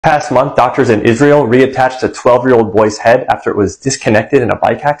Past month, doctors in Israel reattached a 12-year-old boy's head after it was disconnected in a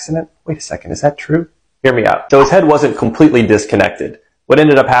bike accident. Wait a second, is that true? Hear me out. So his head wasn't completely disconnected. What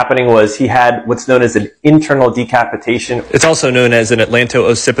ended up happening was he had what's known as an internal decapitation. It's also known as an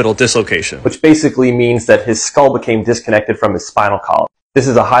atlanto-occipital dislocation, which basically means that his skull became disconnected from his spinal column. This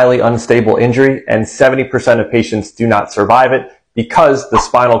is a highly unstable injury, and 70% of patients do not survive it because the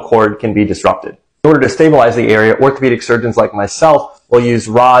spinal cord can be disrupted. In order to stabilize the area, orthopedic surgeons like myself will use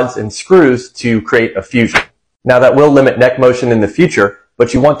rods and screws to create a fusion. Now that will limit neck motion in the future,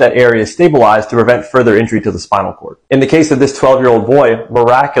 but you want that area stabilized to prevent further injury to the spinal cord. In the case of this 12-year-old boy,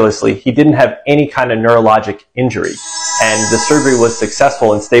 miraculously, he didn't have any kind of neurologic injury, and the surgery was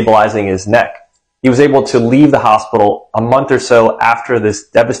successful in stabilizing his neck. He was able to leave the hospital a month or so after this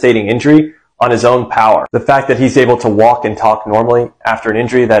devastating injury on his own power. The fact that he's able to walk and talk normally after an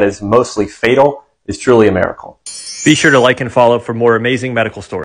injury that is mostly fatal is truly a miracle. Be sure to like and follow for more amazing medical stories.